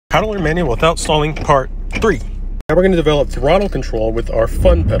How to learn manual without stalling, part 3. Now we're going to develop throttle control with our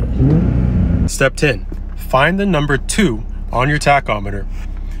fun pedal. Step 10, find the number 2 on your tachometer.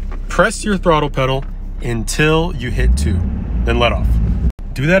 Press your throttle pedal until you hit 2, then let off.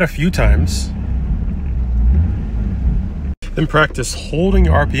 Do that a few times. Then practice holding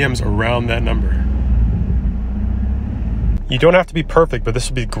your RPMs around that number. You don't have to be perfect, but this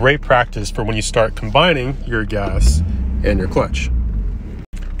would be great practice for when you start combining your gas and your clutch.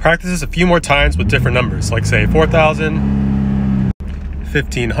 Practice this a few more times with different numbers, like say 4,000,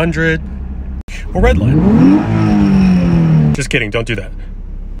 1,500, or redline. Just kidding, don't do that.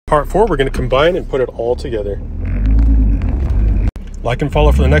 Part 4, we're going to combine and put it all together. Like and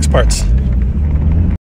follow for the next parts.